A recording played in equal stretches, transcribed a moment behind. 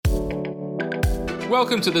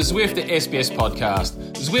Welcome to the Zwift at SBS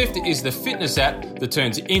podcast. Zwift is the fitness app that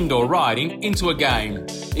turns indoor riding into a game.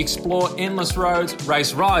 Explore endless roads,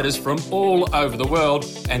 race riders from all over the world,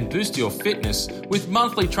 and boost your fitness with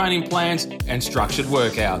monthly training plans and structured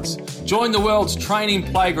workouts. Join the world's training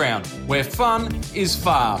playground, where fun is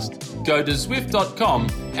fast. Go to Zwift.com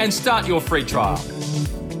and start your free trial.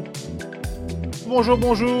 Bonjour.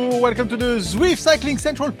 Welcome to the Zwift Cycling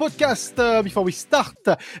Central podcast. Before we start,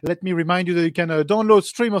 let me remind you that you can download,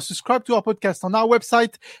 stream, or subscribe to our podcast on our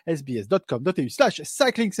website,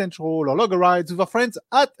 sbs.com.au/cycling central, or log a ride with our friends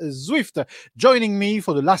at Zwift. Joining me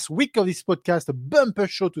for the last week of this podcast, a bumper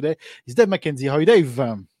show today, is Dave McKenzie. How are you, Dave?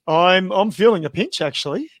 I'm feeling a pinch,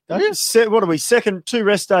 actually. Are you? What are we? Second, 2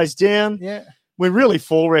 rest days down. Yeah. We're really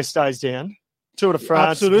 4 rest days down. Tour de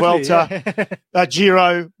France, Absolutely, Vuelta,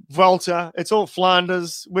 Giro, Vuelta. It's all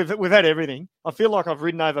Flanders. We've had everything. I feel like I've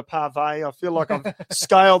ridden over Pavé. I feel like I've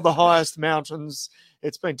scaled the highest mountains.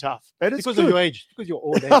 It's been tough. But it's Because good. of your age. Because your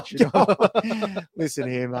old age. You know? Listen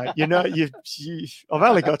here, mate. You know, I've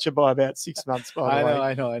only got you by about 6 months, by the way.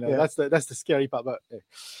 I know. Yeah. That's the scary part. But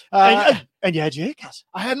And you had your haircut.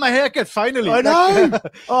 I had my haircut finally. I know.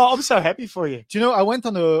 Oh, I'm so happy for you. Do you know, I went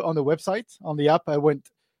on the website, on the app. I went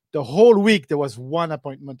the whole week. There was one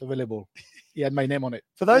appointment available. He had my name on it.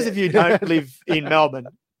 For those of you who don't live in Melbourne,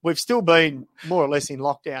 we've still been more or less in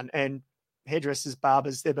lockdown, and hairdressers,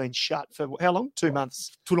 barbers, they've been shut for how long? 2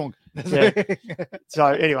 months. Too long. Yeah. So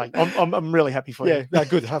anyway, I'm really happy for you. Yeah,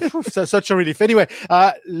 good. Such a relief. Anyway,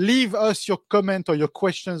 leave us your comment or your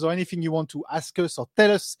questions or anything you want to ask us or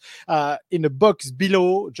tell us in the box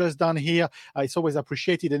below, just down here. It's always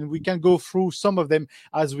appreciated, and we can go through some of them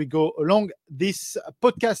as we go along this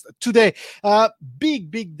podcast today.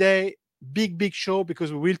 Big day. Big show,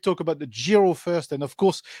 because we will talk about the Giro first, and of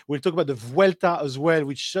course we'll talk about the Vuelta as well,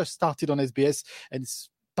 which just started on SBS, and it's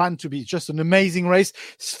planned to be just an amazing race.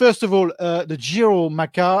 First of all, the Giro,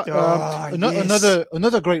 Macca, Yes.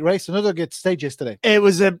 another great race, another good stage yesterday. It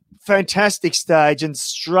was a fantastic stage, and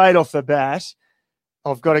straight off the bat,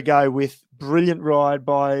 I've got to go with brilliant ride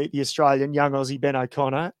by the Australian young Aussie Ben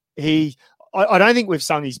O'Connor. I don't think we've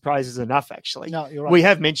sung his praises enough, actually. No, you're right. We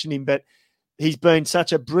have mentioned him, but he's been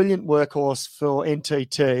such a brilliant workhorse for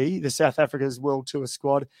NTT, the South Africa's World Tour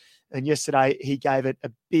squad. And yesterday he gave it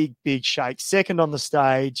a big shake. Second on the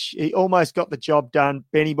stage. He almost got the job done.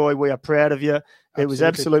 Benny boy, we are proud of you. It was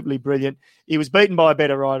absolutely brilliant. He was beaten by a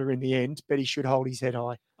better rider in the end, but he should hold his head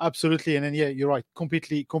high. Absolutely. And then, yeah, you're right.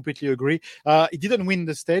 Completely agree. He didn't win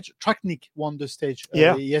the stage. Traknik won the stage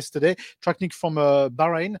yesterday. Traknik from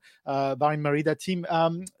Bahrain Merida team.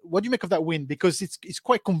 What do you make of that win? Because it's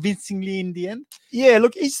quite convincingly in the end. Yeah,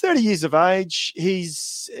 look, he's 30 years of age.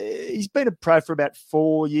 He's been a pro for about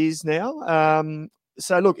 4 years now.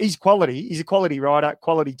 So, look, he's quality. He's a quality rider,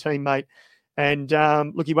 quality teammate. And,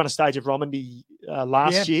 look, he won a stage of Romandy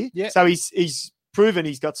last year. Yeah. So he's proven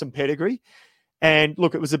he's got some pedigree. And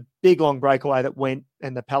look, it was a big, long breakaway that went,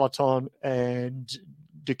 and the peloton and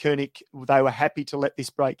De Koenig, they were happy to let this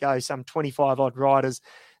break go. Some 25-odd riders,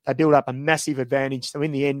 they built up a massive advantage. So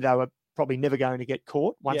in the end, they were probably never going to get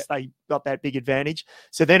caught once they got that big advantage.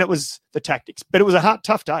 So then it was the tactics. But it was a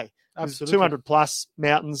tough day. Absolutely. 200-plus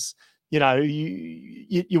mountains. You know,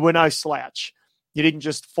 you were no slouch. You didn't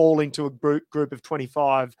just fall into a group of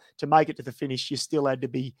 25 to make it to the finish. You still had to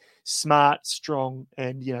be smart, strong,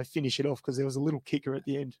 and, you know, finish it off, because there was a little kicker at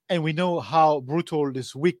the end. And we know how brutal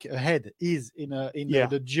this week ahead is in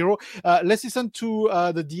the Giro. Let's listen to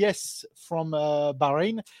the DS from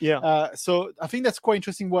Bahrain. Yeah. So I think that's quite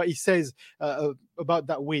interesting what he says about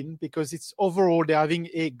that win, because it's overall they're having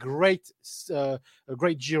a great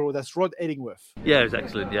Giro. That's Rod Edingworth. Yeah, it was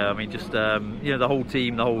excellent. Yeah, I mean, just the whole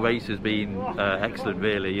team, the whole race has been excellent,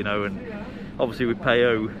 really. You know, and obviously with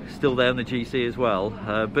Peyo still there in the GC as well.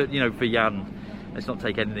 But you know, for Jan, let's not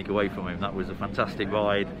take anything away from him. That was a fantastic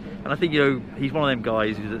ride, and I think, you know, he's one of them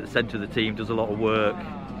guys who's at the centre of the team, does a lot of work.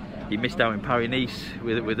 He missed out in Paris-Nice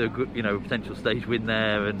with a good, you know, potential stage win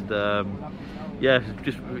there, and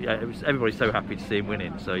everybody's so happy to see him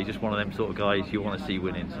winning. So he's just one of them sort of guys you want to see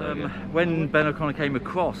winning. So when Ben O'Connor came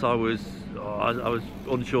across, I was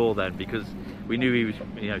unsure then, because we knew he was,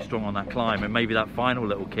 you know, strong on that climb and maybe that final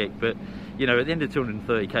little kick. But, you know, at the end of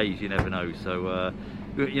 230 Ks, you never know. So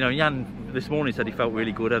you know, Jan this morning said he felt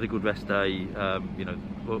really good, had a good rest day. You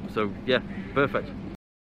know, so yeah, perfect.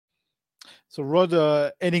 So Rod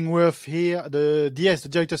Edingworth here, the DS, the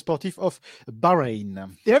Director Sportif of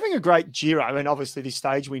Bahrain. They're having a great Giro, and obviously this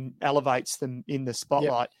stage win elevates them in the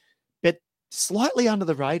spotlight, but slightly under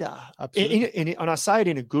the radar. Absolutely. And I say it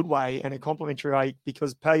in a good way and a complimentary way,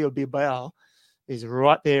 because Pello Bilbao He's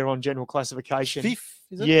right there on general classification. Fifth,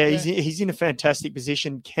 is it? Yeah, he's in a fantastic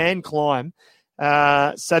position, can climb.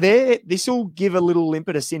 So this will give a little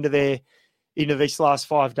impetus into these last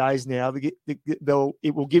 5 days now.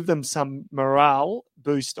 It will give them some morale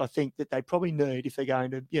boost, I think, that they probably need if they're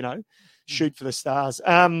going to, shoot for the stars.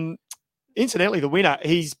 Incidentally, the winner,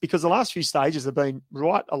 because the last few stages have been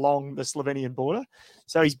right along the Slovenian border.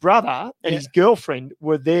 So his brother and his girlfriend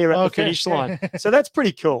were there at the finish line. So that's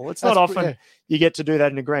pretty cool. It's not often you get to do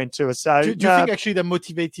that in a Grand Tour. So do you think actually that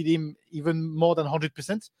motivated him even more than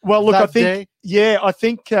 100%? Well, look, I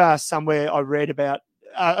think somewhere I read about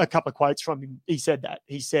a couple of quotes from him. He said that.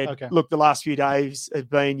 He said, look, the last few days have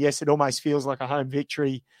been, yes, it almost feels like a home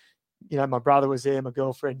victory. My brother was there, my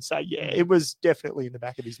girlfriend. So, it was definitely in the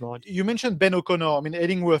back of his mind. You mentioned Ben O'Connor. I mean,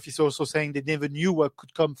 Illingworth is also saying they never knew what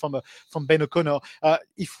could come from Ben O'Connor.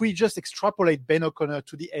 If we just extrapolate Ben O'Connor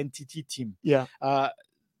to the NTT team,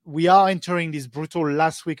 we are entering this brutal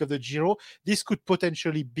last week of the Giro. This could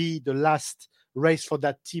potentially be the last race for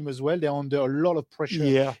that team as well. They're under a lot of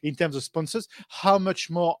pressure in terms of sponsors. How much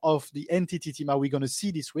more of the NTT team are we going to see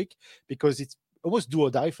this week? Because it's almost do or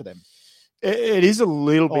die for them. It is a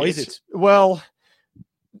little bit. Is it? Well,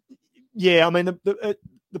 yeah. I mean,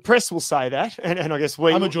 the press will say that, and I guess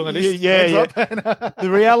I'm a journalist. Yeah. The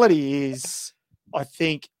reality is, I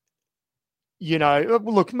think,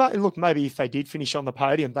 look. Maybe if they did finish on the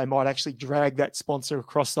podium, they might actually drag that sponsor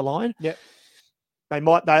across the line. Yeah.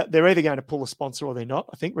 They're either going to pull a sponsor or they're not.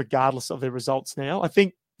 I think, regardless of their results now. I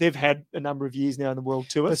think they've had a number of years now in the World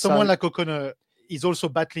Tour. But someone like O'Connor is also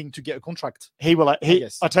battling to get a contract. He will. I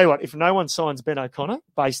tell you what, if no one signs Ben O'Connor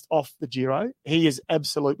based off the Giro, he has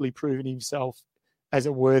absolutely proven himself as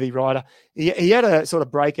a worthy rider. He had a sort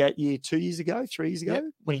of breakout year 3 years ago,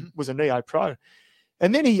 when he was a Neo Pro.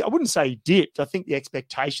 And then I wouldn't say he dipped. I think the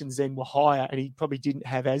expectations then were higher and he probably didn't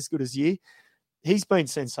have as good as year. He's been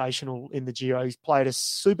sensational in the Giro. He's played a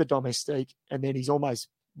super domestique and then he's almost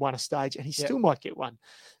won a stage and he still might get one.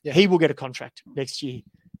 Yeah. He will get a contract next year.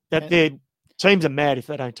 Teams are mad if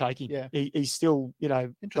they don't take him. Yeah. He's still,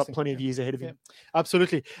 got plenty of years ahead of him.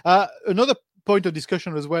 Absolutely. Another point of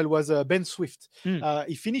discussion as well was Ben Swift.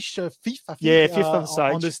 He finished fifth, I think, fifth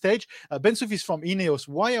on the stage. Ben Swift is from Ineos.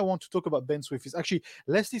 Why I want to talk about Ben Swift is actually,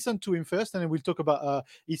 let's listen to him first and then we'll talk about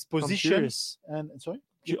his position. Sorry?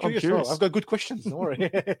 I'm curious. I've got good questions. Don't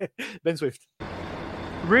worry. Ben Swift.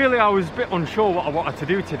 Really, I was a bit unsure what I wanted to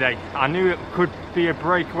do today. I knew it could be a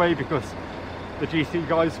breakaway because the GC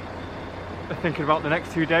guys are thinking about the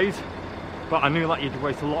next 2 days, but I knew that you'd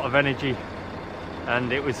waste a lot of energy,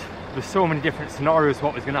 and there's so many different scenarios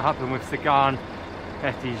what was going to happen with Sagan,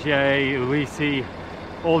 FDJ, Ulissi,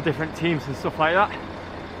 all different teams and stuff like that.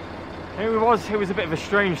 It was a bit of a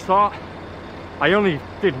strange start. I only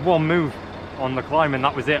did one move on the climb and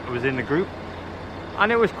that was it. I was in the group,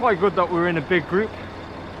 and it was quite good that we were in a big group.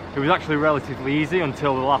 It was actually relatively easy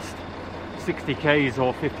until the last 60k's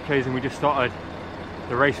or 50k's and we just started,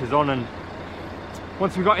 the race was on, and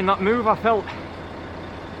once we got in that move I felt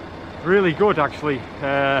really good actually.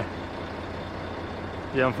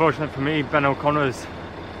 Unfortunately for me, Ben O'Connor's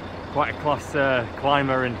quite a class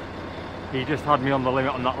climber and he just had me on the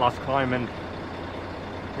limit on that last climb, and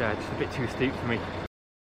just a bit too steep for me.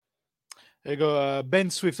 There you go, Ben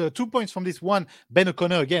Swift. 2 points from this one. Ben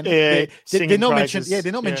O'Connor again. Yeah, they're not mentioning.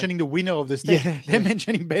 They're not mentioning the winner of the stage. Yeah. They're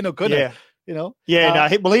mentioning Ben O'Connor. Yeah,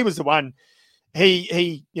 he was the one.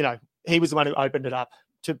 He was the one who opened it up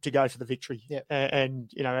to go for the victory. Yeah, and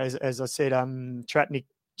as I said, Tratnik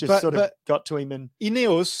just got to him. And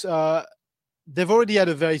Ineos, they've already had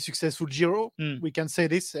a very successful Giro. We can say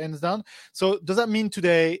this hands down. So does that mean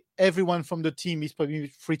today everyone from the team is probably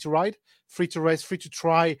free to ride, free to race, free to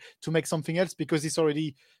try to make something else, because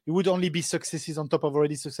it would only be successes on top of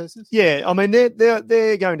already successes? Yeah, I mean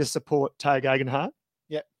they're going to support Tao Geoghegan.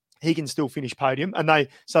 Yeah, he can still finish podium, and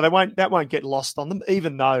that won't get lost on them,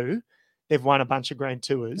 even though they've won a bunch of Grand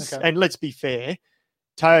Tours. Okay. And let's be fair,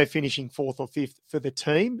 Tao finishing 4th or 5th for the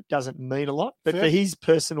team doesn't mean a lot, but for his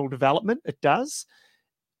personal development, it does.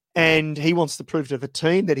 And he wants to prove to the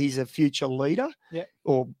team that he's a future leader,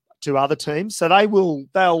 or to other teams. So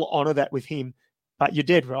they'll honour that with him. But you're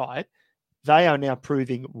dead right. They are now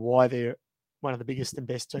proving why they're one of the biggest and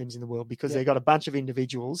best teams in the world, because they've got a bunch of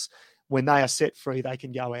individuals. When they are set free, they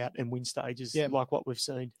can go out and win stages like what we've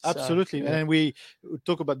seen. Absolutely. So, and we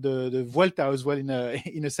talk about the Vuelta as well in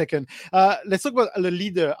a second. Let's talk about the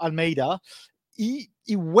leader, Almeida. He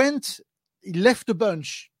left the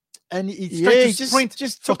bunch and he tried to sprint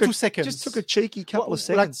just for 2 seconds. Just took a cheeky couple of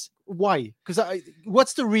seconds. Why? Because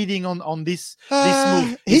what's the reading on this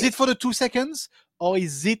move? Is it for the 2 seconds, or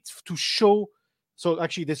is it to show So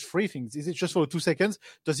actually, there's three things. Is it just for 2 seconds?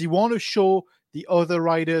 Does he want to show the other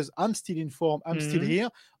riders, I'm still in form, I'm still here?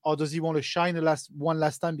 Or does he want to shine one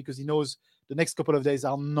last time because he knows the next couple of days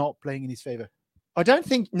are not playing in his favor? I don't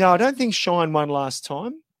think shine one last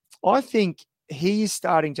time. I think he is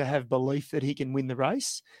starting to have belief that he can win the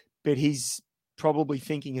race, but he's probably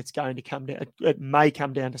thinking it's going to come down. It may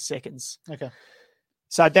come down to seconds. Okay.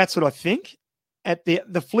 So that's what I think. At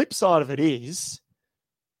the flip side of it is,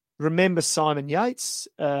 remember Simon Yates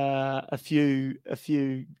a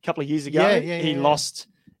couple of years ago? He lost.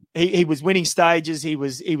 He was winning stages. He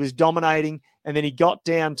was dominating, and then he got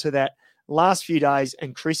down to that last few days,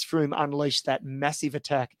 and Chris Froome unleashed that massive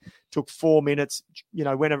attack. Took 4 minutes,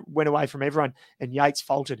 went away from everyone, and Yates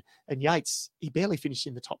faltered. And Yates, he barely finished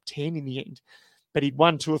in the top 10 in the end, but he'd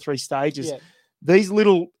won 2 or 3 stages. Yeah. These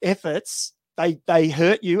little efforts, they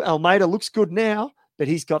hurt you. Almeida looks good now, but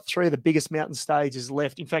he's got 3 of the biggest mountain stages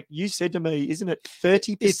left. In fact, you said to me, isn't it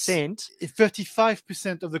 30%?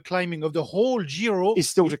 35% of the climbing of the whole Giro is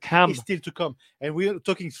still to come. And we're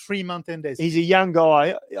talking 3 mountain days. He's a young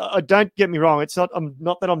guy. Don't get me wrong. It's not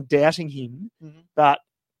that I'm doubting him, but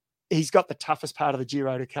he's got the toughest part of the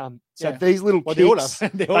Giro to come. So these little kicks,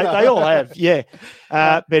 they all have. Yeah.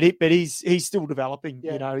 But he's still developing.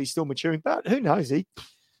 Yeah. He's still maturing. But who knows?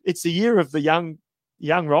 It's the year of the young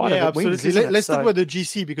rider that wins. Let's talk about the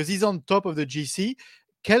GC because he's on top of the GC.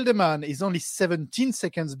 Kelderman is only 17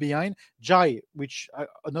 seconds behind. Jai, which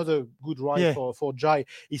another good ride for Jai,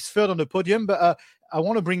 is third on the podium. But I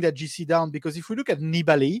want to bring that GC down because if we look at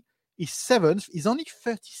Nibali, he's 7th. He's only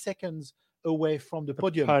 30 seconds away from the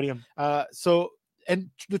podium. And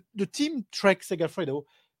the team Trek Segafredo,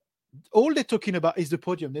 all they're talking about is the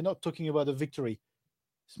podium. They're not talking about the victory.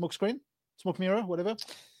 Smoke mirror, whatever.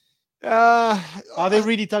 Are they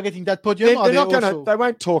really targeting that podium? They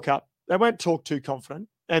won't talk up. They won't talk too confident,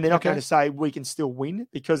 and they're not going to say we can still win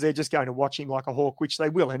because they're just going to watch him like a hawk, which they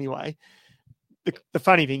will anyway. The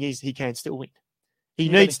funny thing is he can still win. He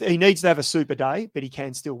needs to have a super day, but he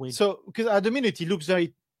can still win. So because at the minute he looks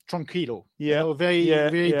very tranquilo,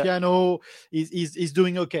 very piano. He's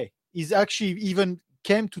doing okay. He's actually even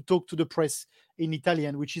came to talk to the press in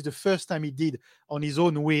Italian, which is the first time he did on his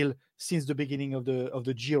own wheel since the beginning of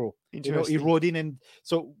the Giro. He rode in, and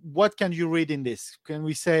so what can you read in this? Can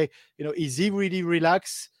we say, is he really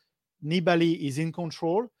relaxed? Nibali is in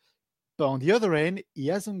control, but on the other end, he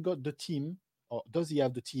hasn't got the team, or does he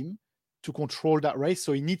have the team to control that race?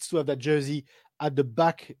 So he needs to have that jersey at the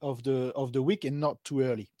back of the week and not too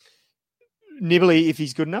early. Nibali, if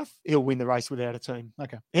he's good enough, he'll win the race without a team.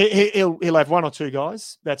 Okay, he'll have 1 or 2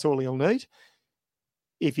 guys. That's all he'll need.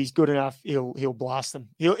 If he's good enough, he'll blast them.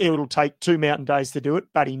 It'll take 2 mountain days to do it,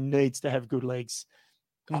 but he needs to have good legs.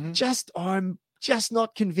 I'm just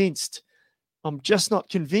not convinced. I'm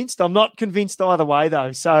not convinced either way,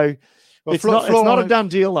 though. So it's not a done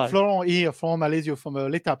deal, though. Florent here from Alessio from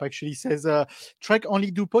L'Etape actually says Trek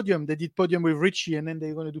only do podium. They did podium with Richie, and then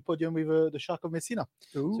they're going to do podium with the Shark of Messina.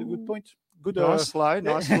 It's a good point. Good, nice flow.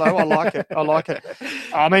 I like it.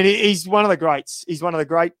 I mean, he's one of the greats. He's one of the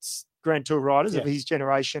great Grand Tour riders of his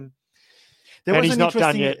generation. There was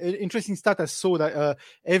an interesting stat I saw that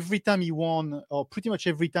every time he won, or pretty much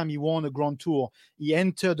every time he won a Grand Tour, he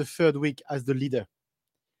entered the 3rd week as the leader.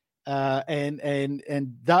 And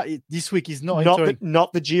that this week is not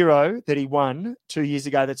the Giro that he won 2 years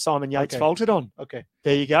ago that Simon Yates faltered on. Okay,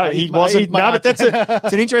 there you go. He wasn't. No, but it's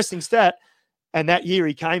an interesting stat. And that year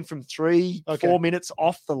he came from 4 minutes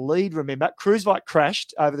off the lead. Remember, Kruijswijk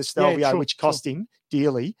crashed over the Stelvio, which cost him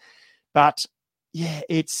dearly. But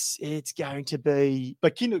it's going to be.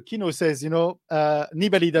 But Kino says,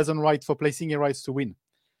 Nibali doesn't ride for placing; he rides to win.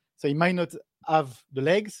 So he might not have the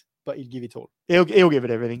legs, but he'll give it all. He'll give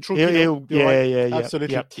it everything.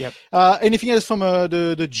 Absolutely. Yep. Anything else from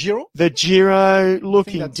the Giro? The Giro,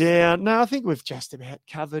 looking down. No, I think we've just about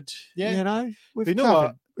covered. Yeah.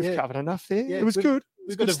 We've covered enough there. It was good.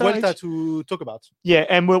 We've got a Vuelta to talk about. Yeah,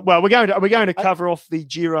 and we're going to cover off the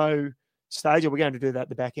Giro stage, or we're going to do that at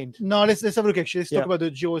the back end? No, let's have a look. Actually, let's talk about the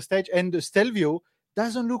Giro stage. And the Stelvio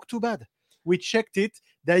doesn't look too bad. We checked it.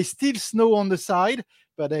 There is still snow on the side,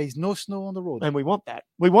 but there is no snow on the road. And we want that.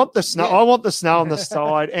 We want the snow. I want the snow on the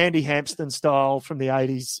side, Andy Hampsten style from the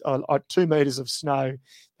 80s, 2 meters of snow.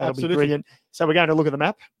 That'll be brilliant. So we're going to look at the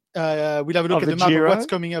map. We'll have a look at the map of what's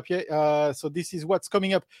coming up here. So this is what's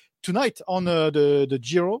coming up tonight on the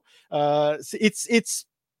Giro.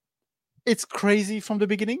 It's crazy from the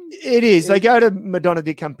beginning. It is. They go to Madonna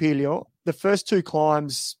di Campiglio. The first 2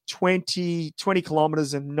 climbs, 20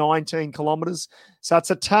 kilometers and 19 kilometers. So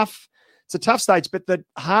it's a tough stage, but the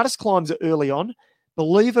hardest climbs are early on.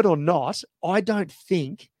 Believe it or not, I don't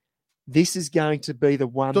think this is going to be the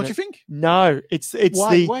one. Don't you think? No, it's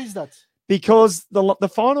Why is that? because the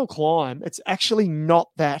final climb, it's actually not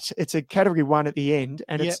that. It's a category 1 at the end,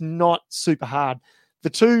 and it's not super hard.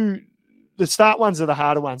 The start ones are the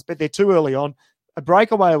harder ones, but they're too early on. A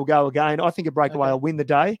breakaway will go again. I think a breakaway will win the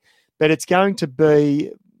day, but it's going to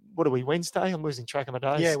be, what are we, Wednesday? I'm losing track of my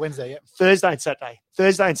days. Yeah, Wednesday, yeah. Thursday and Saturday.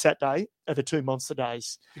 Thursday and Saturday are the 2 monster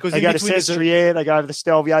days. Because they go to Sestriere, they go over the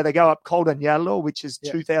Stelvio, they go up Col d'Agnello, which is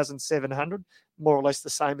 2,700, more or less the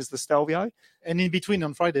same as the Stelvio. And in between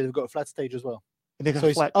on Friday, they've got a flat stage as well. And they've got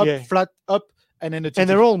So flat, it's up, flat, up, and then and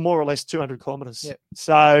they're all more or less 200 kilometres. Yeah.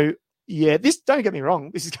 So, yeah, this, don't get me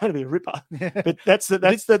wrong, this is going to be a ripper. But that's the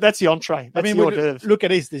entree. That's the hors d'oeuvre. Look at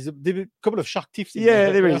this. There's a couple of shark teeth.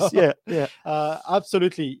 There is. Yeah.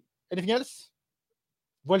 Absolutely. Anything else?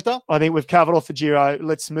 Vuelta? I think we've covered off the Giro.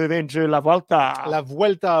 Let's move into La Vuelta. La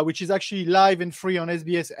Vuelta, which is actually live and free on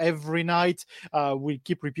SBS every night. We'll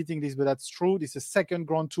keep repeating this, but that's true. This is second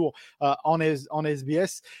Grand Tour on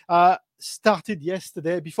SBS. Started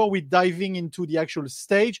yesterday. Before we diving into the actual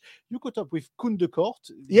stage, you caught up with Koen de Kort.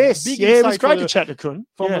 Yes, it was great to chat to Koen.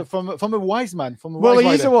 From a wise man. He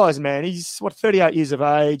is a wise man. He's 38 years of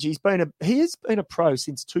age. He has been a pro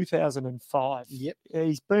since 2005. Yep,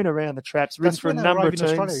 he's been around the traps, ridden for a number of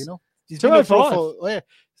teams. Australia, you know? He's 205.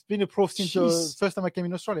 He's been a pro since the first time I came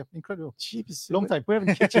in Australia. Incredible. Jeez, long time. We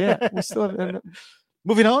haven't kicked you out. We still haven't.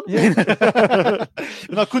 Moving on. Yeah.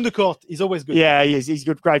 No, Koen de Kort is always good. Yeah, he is. He's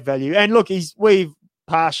good, great value. And look, we've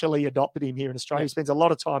partially adopted him here in Australia. He spends a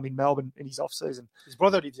lot of time in Melbourne in his off season. His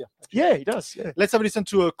brother lives here. Actually. Yeah, he does. Yeah. Let's have a listen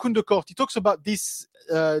to Koen de Kort. He talks about this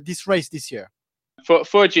race this year. For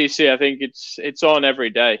GC, I think it's on every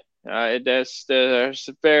day. There's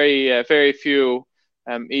very few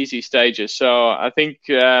easy stages, so I think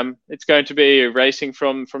it's going to be racing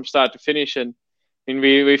from start to finish. And I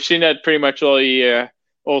mean, we've seen that pretty much all year,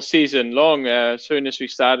 all season long. As soon as we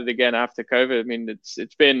started again after COVID, I mean,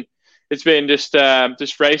 it's been just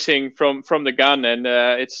racing from the gun, and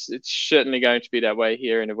it's certainly going to be that way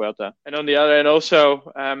here in the Vuelta. And on the other end,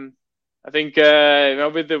 also, I think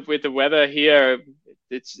with the weather here,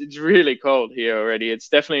 it's really cold here already. It's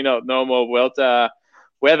definitely not normal Vuelta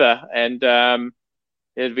weather, and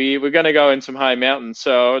we're going to go in some high mountains,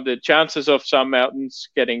 so the chances of some mountains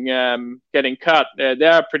getting cut, they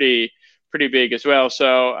are pretty big as well.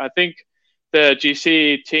 So I think the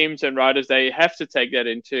GC teams and riders, they have to take that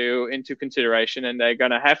into consideration, and they're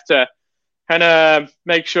going to have to kind of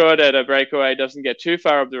make sure that a breakaway doesn't get too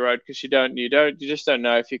far up the road, because you just don't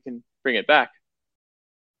know if you can bring it back.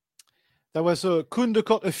 That was Koen de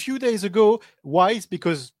Kort a few days ago. Wise,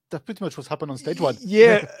 because that's pretty much what's happened on stage 1.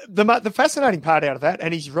 Yeah, the fascinating part out of that,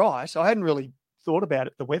 and he's right, I hadn't really thought about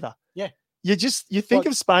it, the weather. Yeah. You think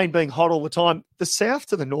of Spain being hot all the time. The south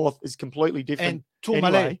to the north is completely different.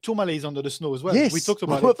 And Tourmalet is under the snow as well. Yes. We talked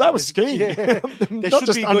about it. That was skiing. Yeah. They Not should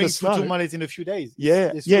just be under going snow. to Tourmalet in a few days.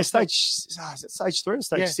 Yeah, stage 3 or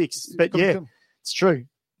stage 6. But it's true.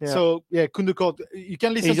 Yeah. So Koen de Kort, you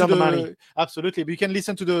can listen to the money. Absolutely, but you can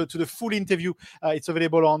listen to the full interview. It's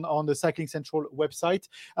available on the Cycling Central website.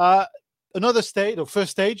 Another stage, or first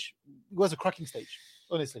stage, was a cracking stage,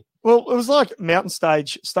 honestly. Well, it was like mountain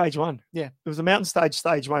stage 1. Yeah, it was a mountain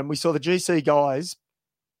stage 1. We saw the GC guys,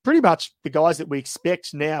 pretty much the guys that we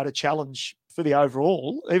expect now to challenge for the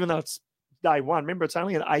overall, even though it's day 1. Remember, it's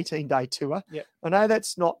only an 18-day tour. Yeah, I know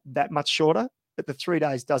that's not that much shorter, but the 3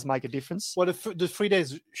 days does make a difference. Well, the 3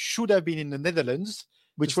 days should have been in the Netherlands,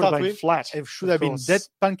 which would have been flat. It should have been dead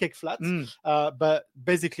pancake flat. But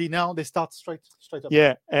basically now they start straight up.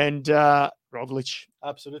 Yeah, and Roglic.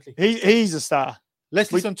 Absolutely. He's a star.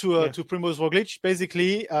 Let's listen to Primož Roglic.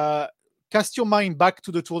 Basically, cast your mind back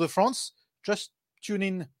to the Tour de France. Just tune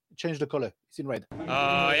in, change the color. It's in red.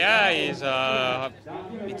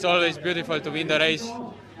 It's always beautiful to win the race.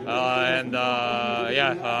 I'm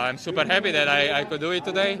super happy that I could do it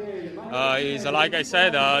today. Like I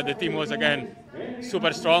said, the team was again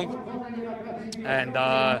super strong, and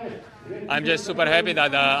I'm just super happy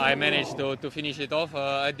that I managed to finish it off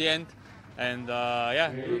at the end. And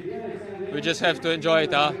we just have to enjoy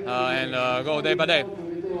it and go day by day.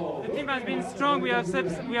 The team has been strong. We have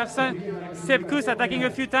Sepp Kuss attacking a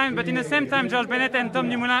few times, but in the same time, George Bennett and Tom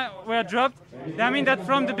Dumoulin were dropped. That means that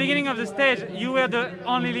from the beginning of the stage, you were the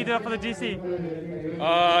only leader for the GC.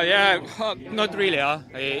 Not really.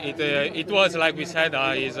 It was like we said.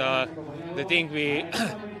 Is the thing we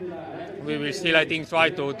will still, I think, try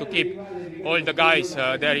to keep all the guys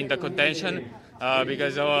there in the contention.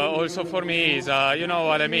 Because also for me is you know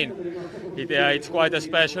what I mean. It's quite a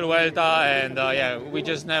special Vuelta, and we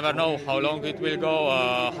just never know how long it will go,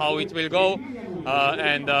 how it will go,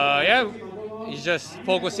 it's just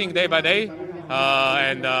focusing day by day,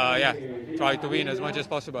 and try to win as much as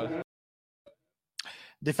possible.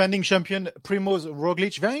 Defending champion Primoz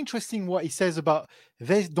Roglic. Very interesting what he says about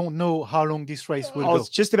they don't know how long this race will go. I was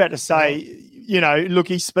just about to say, look,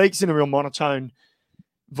 he speaks in a real monotone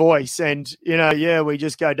voice, and we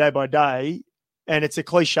just go day by day. And it's a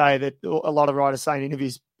cliche that a lot of riders say in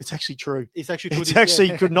interviews. It's actually true. It's actually true. It's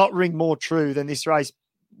actually could not ring more true than this race.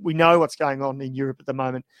 We know what's going on in Europe at the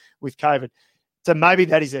moment with COVID. So maybe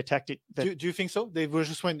that is their tactic. Do you think so? They were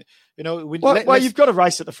just when, you've got to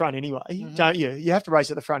race at the front anyway, don't you? You have to race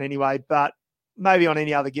at the front anyway, but maybe on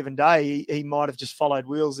any other given day, he might have just followed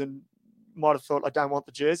wheels and might have thought, I don't want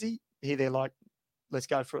the jersey. Here they're like, let's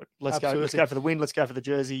go for it. Let's go for the win. Let's go for the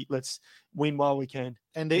jersey. Let's win while we can.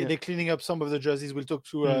 And they're cleaning up some of the jerseys. We'll talk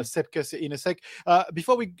to Sepp Kuss in a sec.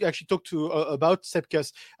 Before we actually talk about Sepp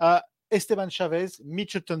Kuss, Esteban Chavez,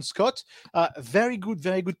 Mitchelton Scott, very good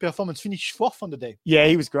performance. Finished fourth on the day. Yeah,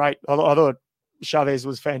 he was great. I thought Chavez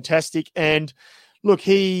was fantastic. And look,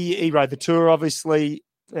 he rode the Tour, obviously.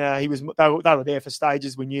 They were there for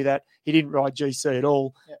stages. We knew that. He didn't ride GC at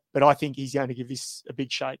all. Yeah. But I think he's going to give this a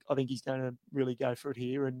big shake. I think he's going to really go for it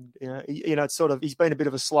here. And, it's sort of, he's been a bit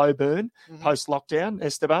of a slow burn post-lockdown,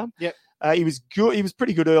 Esteban. Yeah. He was good. He was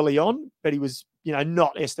pretty good early on, but he was,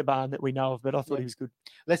 not Esteban that we know of, but I thought he was good.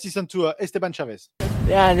 Let's listen to Esteban Chavez.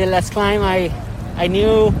 Yeah, the last climb, I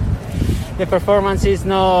knew the performance is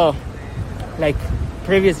not like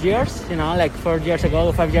previous years, like 4 years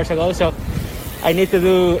ago, 5 years ago. So I need to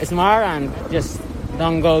do smart and just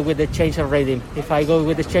don't go with the change of rhythm. If I go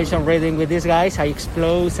with the change of rhythm with these guys, I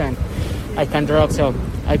explode and I can drop. So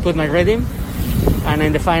I put my rhythm, and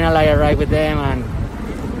in the final I arrive with them, and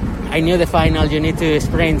I knew the final, you need to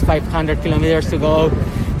sprint 500 kilometers to go.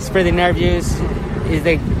 It's pretty nervous. Is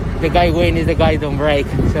the guy win, is the guy don't break.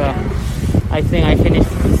 So I think I finished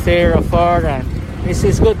third or fourth, and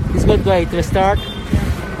it's good. It's good way to start.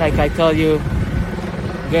 Like I told you,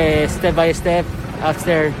 step by step.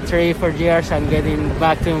 After 3-4 years, I'm getting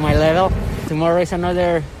back to my level. Tomorrow is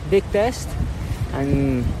another big test,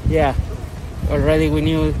 and already we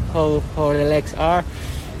knew how the legs are.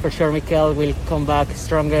 For sure, Mikel will come back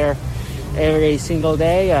stronger every single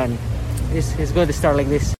day, and it's good to start like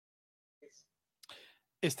this.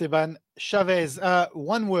 Esteban Chavez.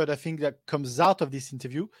 One word I think that comes out of this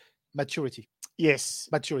interview: maturity. Yes,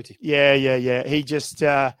 maturity. Yeah. He just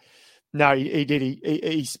no, he did.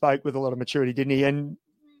 He spoke with a lot of maturity, didn't he? And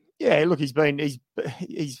look, he's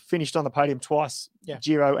finished on the podium twice,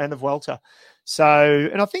 Giro and the Vuelta. So,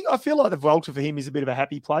 and I feel like the Vuelta for him is a bit of a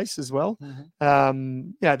happy place as well.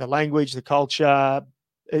 Mm-hmm. The language, the culture.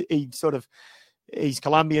 He's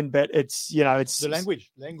Colombian, but it's the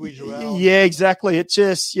language. Around. Yeah, exactly. It's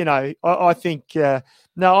just I think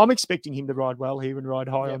I'm expecting him to ride well here and ride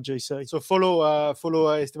high on GC. So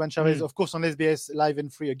follow Esteban Chavez, of course, on SBS Live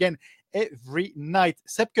and Free again every night.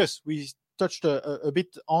 Sepp Kuss, we touched a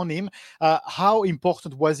bit on him. How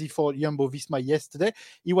important was he for Jumbo-Visma yesterday?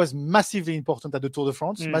 He was massively important at the Tour de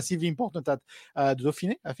France, massively important at the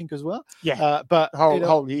Dauphiné, I think, as well. Yeah, but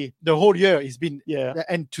whole year. The whole year he's been,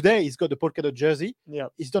 and today he's got the Polkadot jersey. Yeah,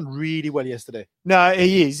 he's done really well yesterday. No,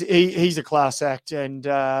 he is. He's a class act, and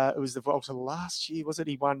it was the Vuelta last year, was it?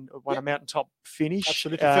 He won a mountaintop finish.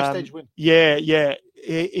 Absolutely, first stage win. Yeah.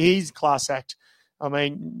 He's a class act. I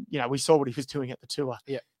mean, we saw what he was doing at the Tour.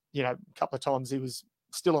 Yeah. A couple of times he was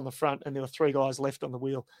still on the front and there were 3 guys left on the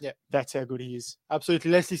wheel. Yeah. That's how good he is.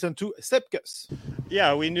 Absolutely. Let's listen to Sepp Kuss.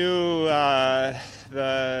 Yeah, we knew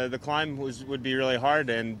the climb would be really hard,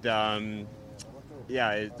 and the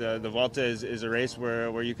Vuelta is a race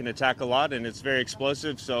where you can attack a lot and it's very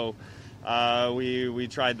explosive. So we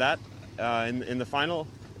tried that in the final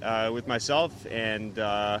with myself, and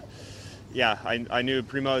I knew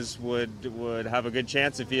Primoz would have a good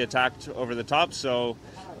chance if he attacked over the top. So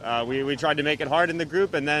we tried to make it hard in the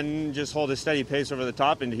group and then just hold a steady pace over the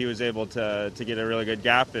top, and he was able to get a really good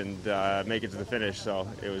gap and make it to the finish. So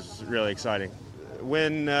it was really exciting.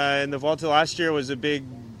 Win in the Vuelta last year was a big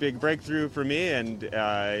breakthrough for me, and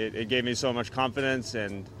it gave me so much confidence.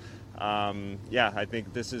 And I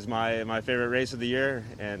think this is my favorite race of the year,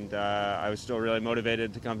 and I was still really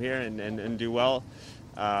motivated to come here and do well.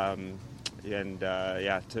 To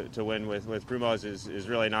win with Primoz is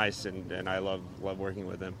really nice, and I love working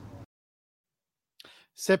with him.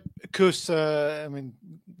 Sepp Kuss,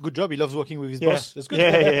 good job. He loves working with his boss. That's good.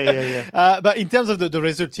 Yeah. But in terms of the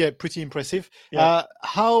result, pretty impressive. Yeah.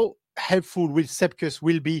 How helpful will Sepp Kuss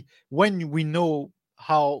will be when we know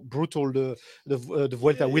how brutal the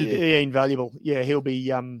Vuelta will be? Yeah, invaluable. Yeah, he'll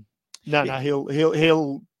be.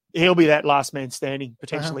 He'll he'll be that last man standing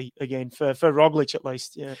potentially again for Roglic at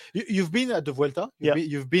least. Yeah, You've been at the Vuelta. Yeah.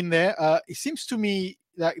 You've been there. It seems to me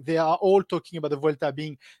like they are all talking about the Vuelta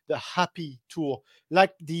being the happy tour,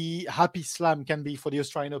 like the happy slam can be for the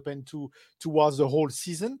Australian Open towards the whole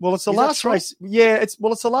season. well, it's the Is that last true? race. Yeah, it's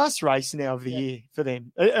the last race now of the year for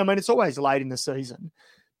them. I mean, it's always late in the season,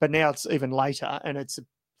 but now it's even later, and it's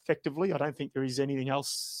effectively. I don't think there is anything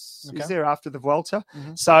else. Okay. Is there after the Vuelta?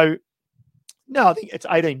 Mhm. So. No, I think it's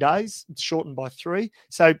 18 days. It's shortened by 3.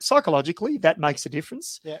 So psychologically, that makes a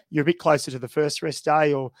difference. Yeah. You're a bit closer to the first rest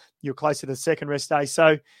day, or you're closer to the second rest day.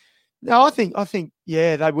 So, no, I think,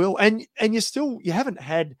 yeah, they will. And you haven't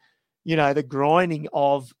had, the grinding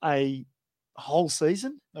of a whole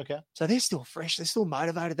season. Okay. So they're still fresh. They're still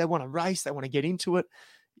motivated. They want to race. They want to get into it.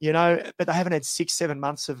 But they haven't had 6-7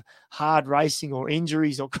 months of hard racing or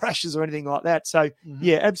injuries or crashes or anything like that. So,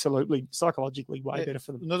 yeah, absolutely. Psychologically, way better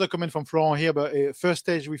for them. Another comment from Florent here, but first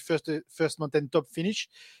stage with first mountain top finish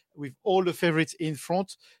with all the favorites in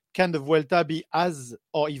front. Can the Vuelta be as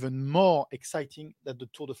or even more exciting than the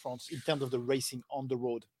Tour de France in terms of the racing on the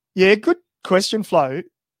road? Yeah, good question, Flo.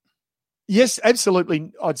 Yes,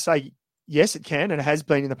 absolutely. I'd say yes, it can, and it has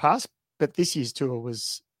been in the past. But this year's tour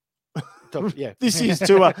was Top, yeah. this year's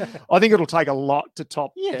tour. I think it'll take a lot to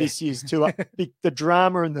top Yeah. this year's tour. The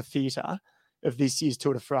drama and the theatre of this year's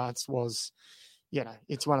Tour de France was,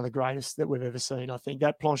 it's one of the greatest that we've ever seen. I think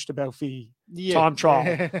that Planche de Belfi time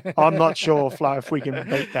trial. I'm not sure, Flo, if we can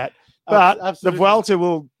beat that. But the Absolutely. Vuelta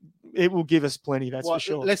will give us plenty. That's Well, for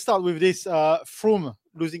sure. Let's start with this. Froome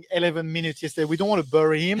losing 11 minutes yesterday. We don't want to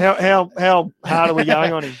bury him. How hard are we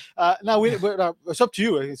going on him? Now it's up to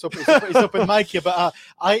you. It's open mic here, but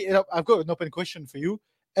I've got an open question for you.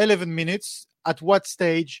 11 minutes. At what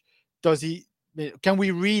stage does he? Can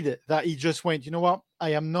we read that he just went? You know what? I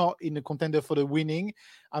am not in the contender for the winning.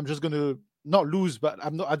 I'm just going to not lose, but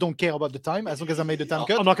I don't care about the time as long as I made the time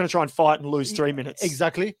cut. I'm not going to try and fight and lose 3 minutes.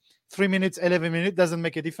 Exactly. 3 minutes, 11 minutes doesn't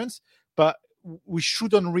make a difference, but we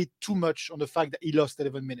shouldn't read too much on the fact that he lost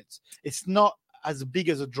 11 minutes. It's not as big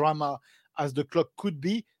as a drama as the clock could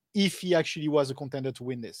be if he actually was a contender to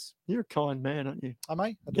win this. You're a kind man, aren't you? Am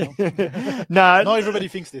I? I don't know. No, Not everybody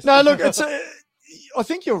thinks this. No, look, I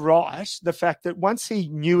think you're right. The fact that once he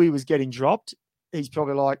knew he was getting dropped, he's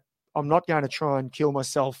probably like, I'm not going to try and kill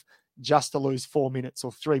myself just to lose 4 minutes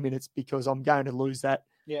or 3 minutes because I'm going to lose that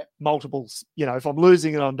multiples, if I'm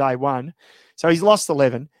losing it on day one. So he's lost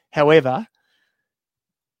 11. However,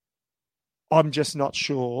 I'm just not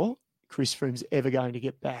sure Chris Froome's ever going to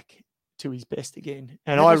get back to his best again.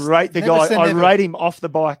 And I rate the guy. I rate him off the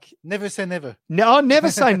bike. Never say never. No, I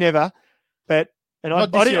never say never, but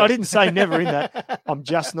I year. didn't say never in that. I'm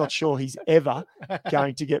just not sure he's ever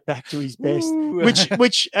going to get back to his best, Ooh.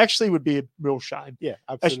 which actually would be a real shame. Yeah,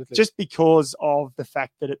 absolutely. Just because of the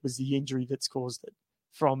fact that it was the injury that's caused it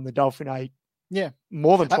from the Dauphiné. Yeah,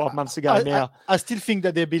 more than 12 months ago now. I still think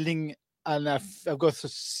that they're building, and I've got a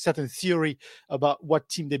certain theory about what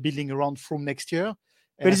team they're building around Froome next year.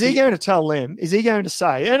 But is he going to tell them? Is he going to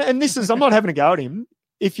say? And this is, I'm not having a go at him.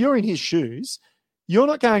 If you're in his shoes, you're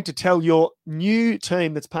not going to tell your new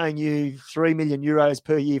team that's paying you €3 million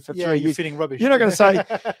per year for 3 years. You're feeling rubbish. You're not going to say,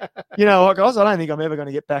 you know what, guys, I don't think I'm ever going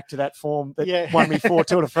to get back to that form that won me 4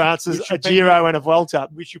 Tour de France's, a Giro and a Vuelta.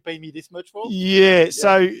 Which you pay me this much for? Yeah.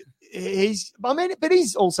 So but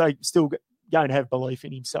he's also still going to have belief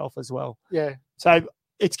in himself as well. Yeah. So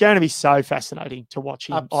it's going to be so fascinating to watch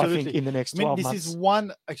him, Absolutely. I think, in the next 12 this months. is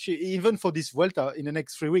one, actually, even for this Vuelta in the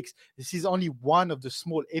next 3 weeks, this is only one of the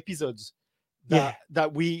small episodes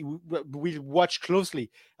that we will watch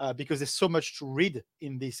closely because there's so much to read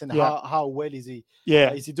in this and how well is he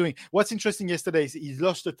doing. What's interesting yesterday is he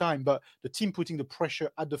lost the time, but the team putting the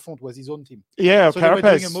pressure at the front was his own team. Yeah, so Carapaz.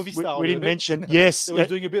 They were doing a Movistar. We didn't mention, yes. They were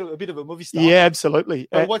doing a bit of a Movistar. Yeah, absolutely.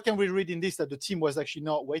 But what can we read in this? That the team was actually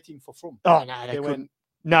not waiting for Froome. Oh, no, they couldn't.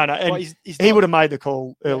 No, and well, he would have made the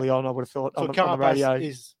call early on, I would have thought, so on the radio.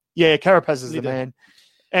 Is Carapaz is leader. the man.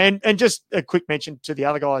 And just a quick mention to the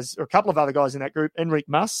other guys, or a couple of other guys in that group, Enric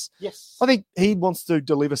Mas. Yes. I think he wants to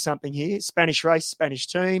deliver something here. Spanish race, Spanish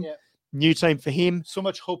team, new team for him. So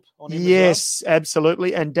much hope on him. Yes,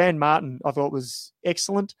 absolutely. And Dan Martin, I thought, was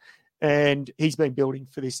excellent. And he's been building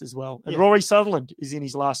for this as well. And Rory Sutherland is in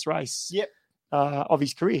his last race of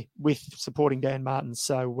his career with supporting Dan Martin.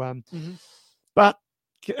 So, but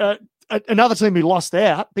another team who lost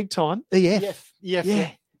out big time, EF.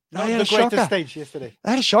 Yeah. Not the greatest stage yesterday. They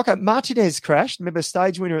had a shocker. Martinez crashed. Remember,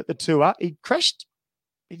 stage winner at the Tour. He crashed.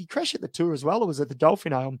 Did he crash at the Tour as well, or was it the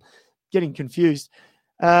Dauphiné? I'm getting confused.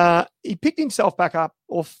 He picked himself back up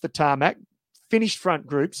off the tarmac, finished front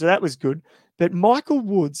group, so that was good. But Michael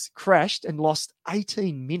Woods crashed and lost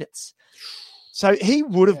 18 minutes. So he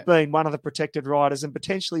would have been one of the protected riders and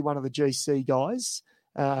potentially one of the GC guys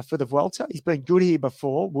for the Vuelta. He's been good here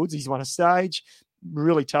before, Woods. He's won a stage,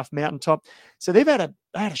 really tough mountaintop. So they had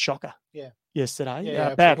a shocker yesterday.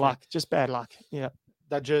 Yeah, bad luck, just bad luck. Yeah.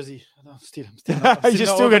 That jersey. No, I'm still you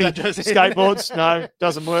just still got jersey. Skateboards? No,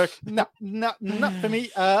 doesn't work. No, not for me.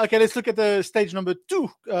 Okay, let's look at the stage number 2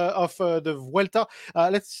 of the Vuelta.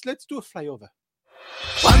 Let's do a flyover.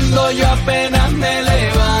 Cuando yo apenas me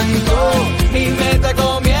levanto, mi meta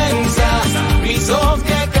comienza, mis ojos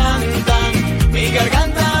que cantan, mi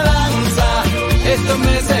garganta danza, estos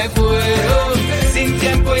meses fueron sin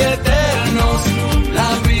tiempo y eternos,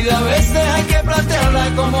 la vida a veces hay que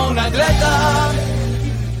plantearla como un atleta.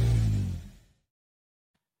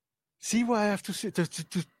 See what I have to say?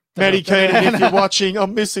 Matty Keenan, if you're watching,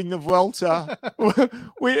 I'm missing the Vuelta.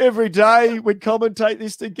 Every day we'd commentate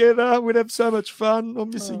this together. We'd have so much fun. I'm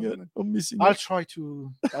missing it. I'll try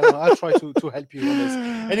to help you on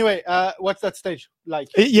this. Anyway, what's that stage like?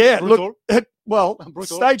 Brutal. Look,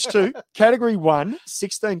 Brutal. Stage 2, Category 1,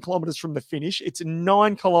 16 kilometres from the finish. It's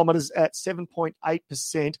 9 kilometres at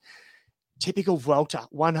 7.8%. Typical Vuelta,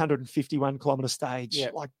 151 kilometre stage. Yeah.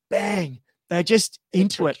 Like, bang. They're just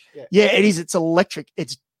into it. Yeah. It is. It's electric.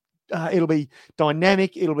 It'll be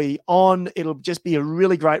dynamic. It'll be on. It'll just be a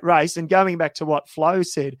really great race. And going back to what Flo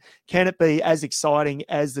said, can it be as exciting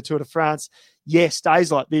as the Tour de France? Yes,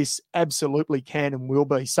 days like this absolutely can and will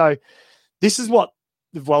be. So this is what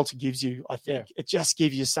the Vuelta gives you, I think. It just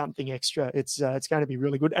gives you something extra. It's going to be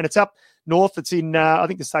really good. And it's up north. It's in, I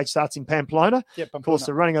think the stage starts in Pamplona. Yeah, Pamplona. Of course,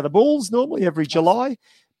 the Running of the Bulls normally every July.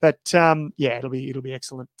 But it'll be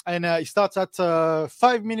excellent. And it starts at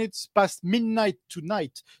 5 minutes past midnight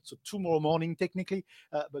tonight, so tomorrow morning technically,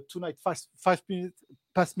 but tonight 5 minutes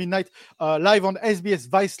past midnight, live on SBS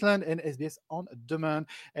Viceland and SBS On Demand.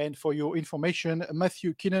 And for your information,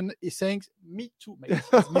 Matthew Keenan is saying, "Me too, mate."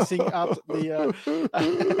 He's missing out the.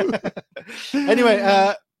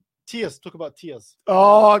 Anyway. Tears. Talk about tears.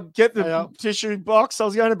 Oh, get the tissue box. I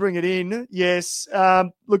was going to bring it in. Yes.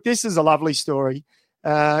 Look, this is a lovely story.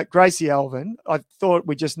 Gracie Alvin, I thought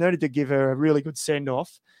we just needed to give her a really good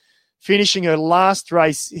send-off. Finishing her last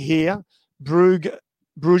race here, Bruges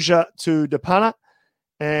to De Panne,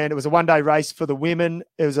 and it was a one-day race for the women.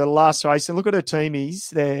 It was her last race, and look at her teamies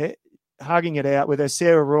there, hugging it out with her.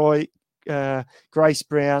 Sarah Roy, Grace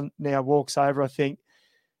Brown now walks over, I think,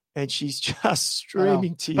 and she's just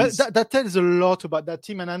streaming tears. But that tells a lot about that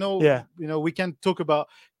team. And I know, we can talk about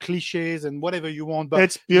cliches and whatever you want, but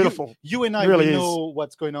it's beautiful. You and I really know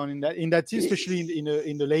what's going on in that team, especially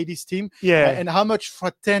in the ladies team. Yeah. And how much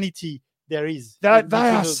fraternity there is. They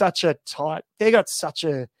are such a tight, they got such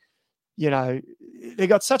a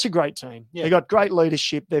great team. Yeah. They got great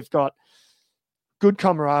leadership. They've got good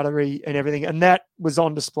camaraderie and everything. And that was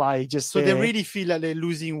on display just so there. They really feel like they're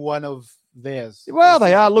losing one of theirs. Well,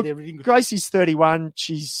 they are. Look, really Gracie's 31.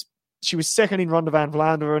 She was second in Ronde van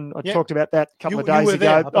Vlaanderen. I talked about that a couple of days ago.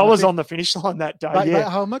 There, I was on the finish line that day. By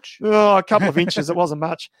how much? Oh, a couple of inches. It wasn't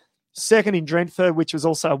much. Second in Drenthe, which was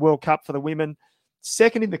also a World Cup for the women.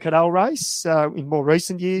 Second in the Cadel race in more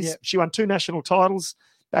recent years. Yeah. She won 2 national titles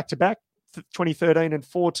back-to-back, 2013 and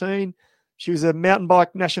 14. She was a mountain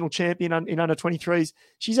bike national champion in under 23s.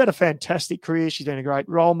 She's had a fantastic career. She's been a great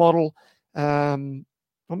role model. I'm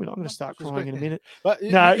going to start crying in a minute. But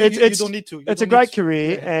no, you don't need to. It's a great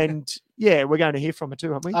career, and we're going to hear from her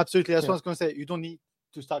too, aren't we? Absolutely. That's what I was going to say. You don't need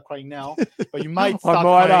to start crying now, but you might start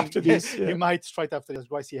crying after this. You might straight after this.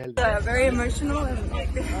 Gracie Helbig. Very emotional and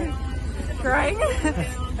crying.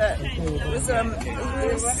 It was a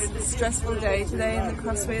really stressful day today in the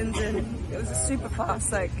crosswinds, and it was super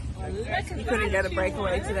fast. Like, you couldn't get a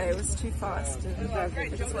breakaway today. It was too fast, and I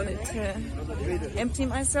just wanted to empty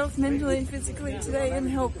myself mentally and physically today and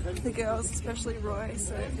help the girls, especially Roy.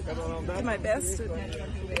 So did my best, and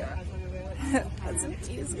had some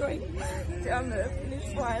tears going down the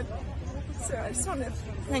finish line. So I just want to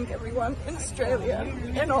thank everyone in Australia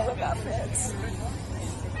and all of our fans.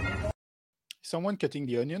 Someone cutting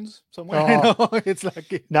the onions somewhere. It's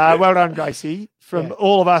like no. Well done, Gracie. From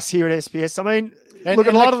all of us here at SBS. I mean, look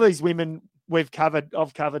at a lot of these women I've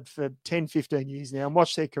covered for 10, 15 years now and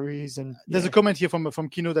watched their careers. And there's a comment here from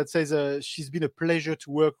Kino that says she's been a pleasure to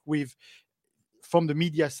work with from the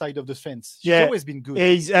media side of the fence. She's always been good.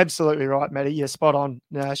 He's absolutely right, Matty. Yeah, spot on.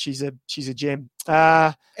 No, she's a gem.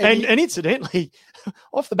 And incidentally,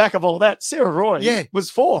 off the back of all of that, Sarah Roy was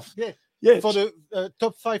fourth. Yeah. for the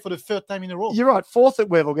top 5 for the 3rd time in a row. You're right. 4th at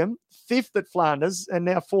Wevelgem, 5th at Flanders, and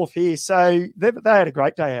now 4th here. So they had a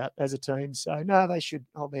great day out as a team. So no, they should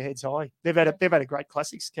hold their heads high. They've had a great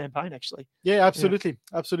classics campaign actually. Yeah, absolutely,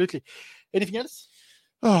 absolutely. Anything else?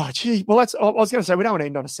 Oh, gee. Well, I was going to say we don't want to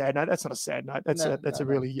end on a sad note. That's not a sad note. That's a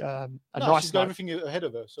really nice she's got note. everything ahead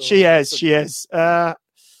of her. So She has.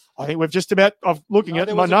 I think we've just about. I'm looking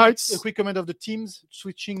at my notes. A quick comment of the teams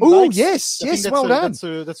switching. Oh, bikes. yes, well done.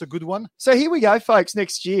 That's a good one. So here we go, folks.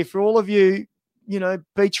 Next year, for all of you,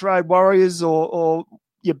 beach road warriors, or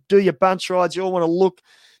you do your bunch rides, you all want to look.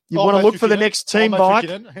 You want to look for the next team bike,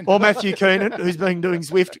 or Matthew Keenan, who's been doing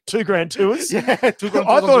Zwift 2 Grand Tours. Yeah, 2 Grand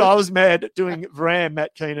I Tours. thought I was mad doing Ram,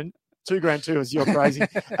 Matt Keenan. 2 Grand Tours, you're crazy.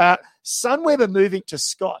 Sunweb are moving to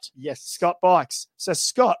Scott. Yes. Scott Bikes. So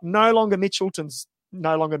Scott, no longer Mitchelton.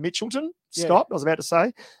 Scott, I was about to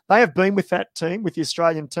say. They have been with that team, with the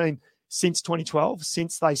Australian team, since 2012,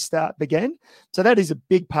 since they began. So that is a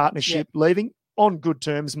big partnership, leaving on good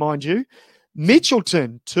terms, mind you.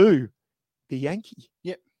 Mitchelton to the Yankee.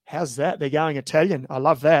 Yep. How's that? They're going Italian. I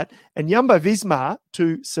love that. And Jumbo-Visma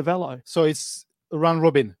to Cervelo. So it's a round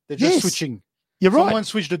robin. They're just switching. You're right. Someone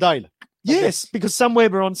switched the dial. Yes, because somewhere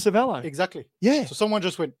we're on Cervelo. Exactly. Yeah. So someone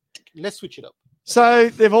just went, let's switch it up. So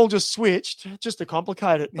they've all just switched, just to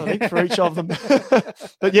complicate it, I think, for each of them.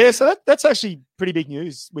 But yeah, so that's actually pretty big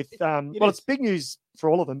news. It's big news for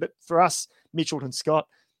all of them, but for us, Mitchelton Scott,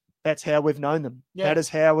 that's how we've known them. Yeah. That is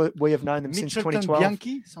how we have known them since 2012.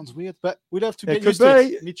 Yankee sounds weird, but we'd have to get it used could to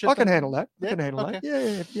be. it. I can handle that. That.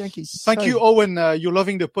 Yeah, Yankees. Thank you, Owen. You're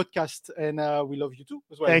loving the podcast, and we love you too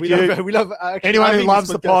as well. Thank you. We love anyone who loves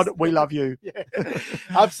the pod. We love you. Yeah,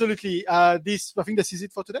 absolutely. I think this is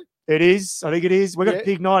it for today. It is. I think it is. We've got a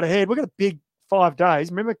big night ahead. We've got a big 5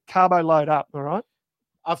 days. Remember, carbo load up. All right.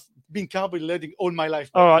 I've been carb loading all my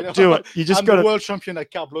life. All right, do it. You just got the world champion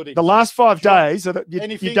at carb loading. The last 5 days, you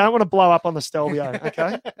don't want to blow up on the Stelvio,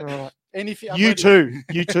 okay? All right. Anything, you too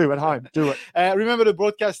at home. Do it. Remember, the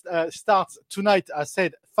broadcast starts tonight. I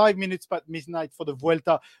said 5 minutes past midnight for the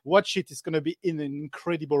Vuelta. Watch it. It's going to be an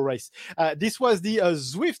incredible race. This was the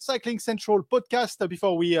Zwift Cycling Central podcast.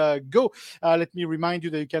 Before we go, let me remind you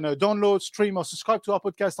that you can download, stream, or subscribe to our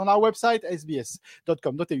podcast on our website,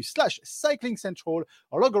 sbs.com.au/cycling central,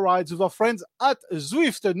 or log a rides with our friends at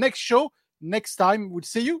Zwift. Next show, next time. We'll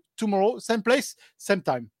see you tomorrow, same place, same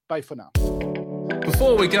time. Bye for now.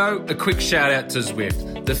 Before we go, a quick shout out to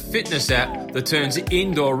Zwift, the fitness app that turns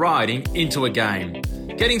indoor riding into a game.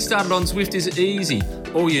 Getting started on Zwift is easy.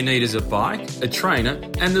 All you need is a bike, a trainer,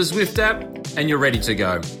 and the Zwift app, and you're ready to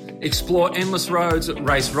go. Explore endless roads,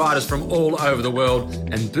 race riders from all over the world,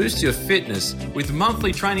 and boost your fitness with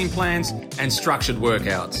monthly training plans and structured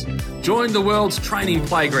workouts. Join the world's training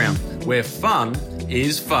playground, where fun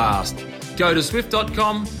is fast. Go to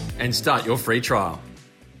Zwift.com and start your free trial.